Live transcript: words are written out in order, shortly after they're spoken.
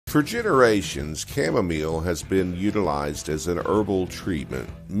For generations, chamomile has been utilized as an herbal treatment.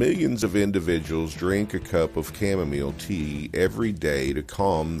 Millions of individuals drink a cup of chamomile tea every day to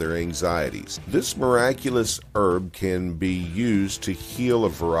calm their anxieties. This miraculous herb can be used to heal a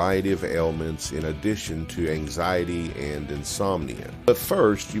variety of ailments in addition to anxiety and insomnia. But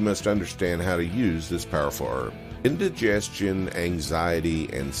first, you must understand how to use this powerful herb. Indigestion, anxiety,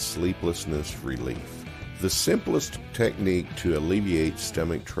 and sleeplessness relief. The simplest technique to alleviate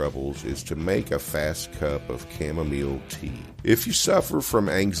stomach troubles is to make a fast cup of chamomile tea. If you suffer from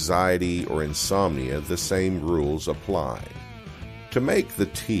anxiety or insomnia, the same rules apply. To make the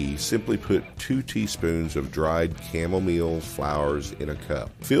tea, simply put 2 teaspoons of dried chamomile flowers in a cup.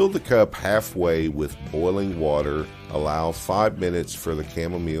 Fill the cup halfway with boiling water. Allow 5 minutes for the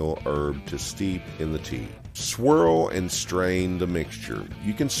chamomile herb to steep in the tea. Swirl and strain the mixture.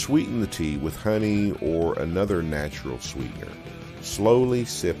 You can sweeten the tea with honey or another natural sweetener. Slowly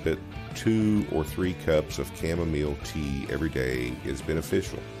sip it. 2 or 3 cups of chamomile tea every day is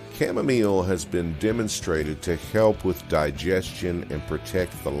beneficial. Chamomile has been demonstrated to help with digestion and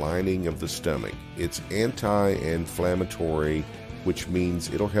protect the lining of the stomach. It's anti-inflammatory, which means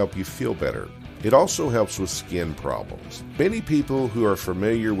it'll help you feel better. It also helps with skin problems. Many people who are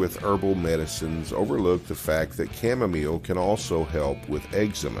familiar with herbal medicines overlook the fact that chamomile can also help with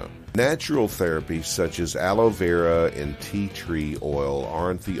eczema. Natural therapies such as aloe vera and tea tree oil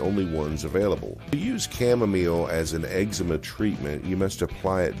aren't the only ones available. To use chamomile as an eczema treatment, you must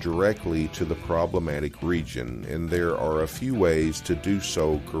apply it directly to the problematic region, and there are a few ways to do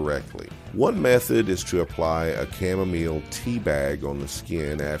so correctly. One method is to apply a chamomile tea bag on the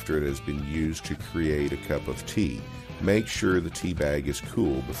skin after it has been used to create a cup of tea. Make sure the tea bag is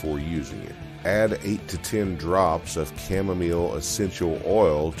cool before using it. Add 8 to 10 drops of chamomile essential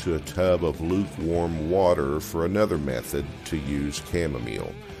oil to a tub of lukewarm water for another method to use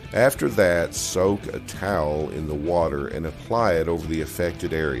chamomile. After that, soak a towel in the water and apply it over the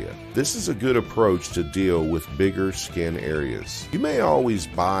affected area. This is a good approach to deal with bigger skin areas. You may always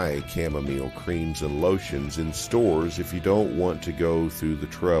buy chamomile creams and lotions in stores if you don't want to go through the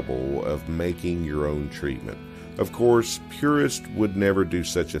trouble of making your own treatment. Of course, purists would never do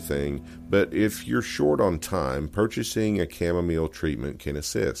such a thing, but if you're short on time, purchasing a chamomile treatment can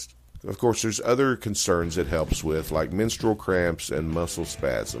assist. Of course, there's other concerns it helps with, like menstrual cramps and muscle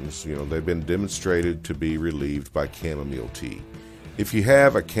spasms. They've been demonstrated to be relieved by chamomile tea. If you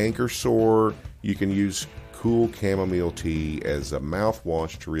have a canker sore, you can use cool chamomile tea as a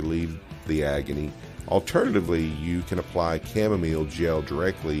mouthwash to relieve the agony. Alternatively, you can apply chamomile gel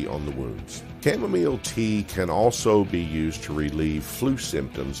directly on the wounds. Chamomile tea can also be used to relieve flu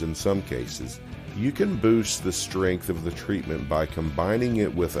symptoms in some cases. You can boost the strength of the treatment by combining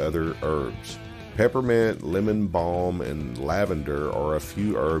it with other herbs. Peppermint, lemon balm, and lavender are a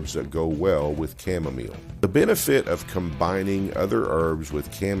few herbs that go well with chamomile. The benefit of combining other herbs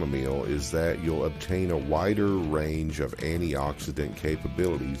with chamomile is that you'll obtain a wider range of antioxidant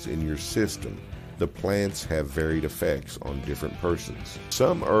capabilities in your system. The plants have varied effects on different persons.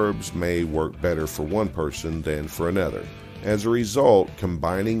 Some herbs may work better for one person than for another. As a result,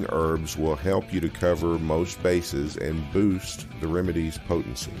 combining herbs will help you to cover most bases and boost the remedy's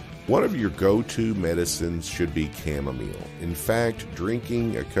potency. One of your go-to medicines should be chamomile. In fact,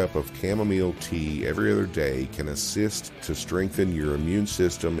 drinking a cup of chamomile tea every other day can assist to strengthen your immune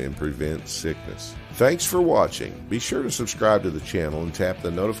system and prevent sickness. Thanks for watching. Be sure to subscribe to the channel and tap the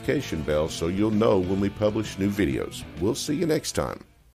notification bell so you'll know when we publish new videos. We'll see you next time.